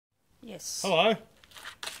Yes. Hello.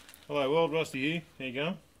 Hello world, Rusty here. How you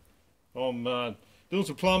going? I'm doing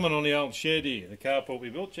some plumbing on the old shed here, the carport we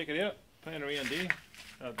built. Check it out. Pan around here.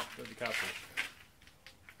 The carport.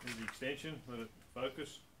 Here's the extension. Let it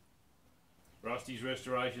focus. Rusty's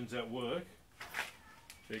restorations at work.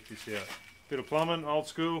 Check this out. Bit of plumbing, old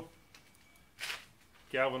school.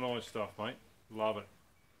 Galvanised stuff, mate. Love it.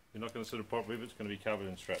 You're not going to sort of pop with it, it's going to be covered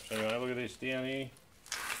in straps. Anyway, look at this down here.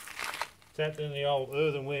 Tapped in the old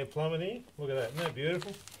earthenware plumbing here. Look at that, isn't that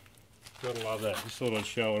beautiful? Gotta love that. Just thought I'd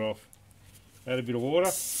show it off. Add a bit of water.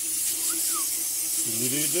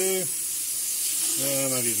 Maybe a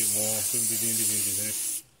bit more.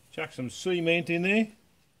 Chuck some cement in there.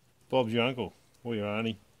 Bob's your uncle, or your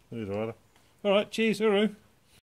auntie, either either. Alright, cheers, hooroo.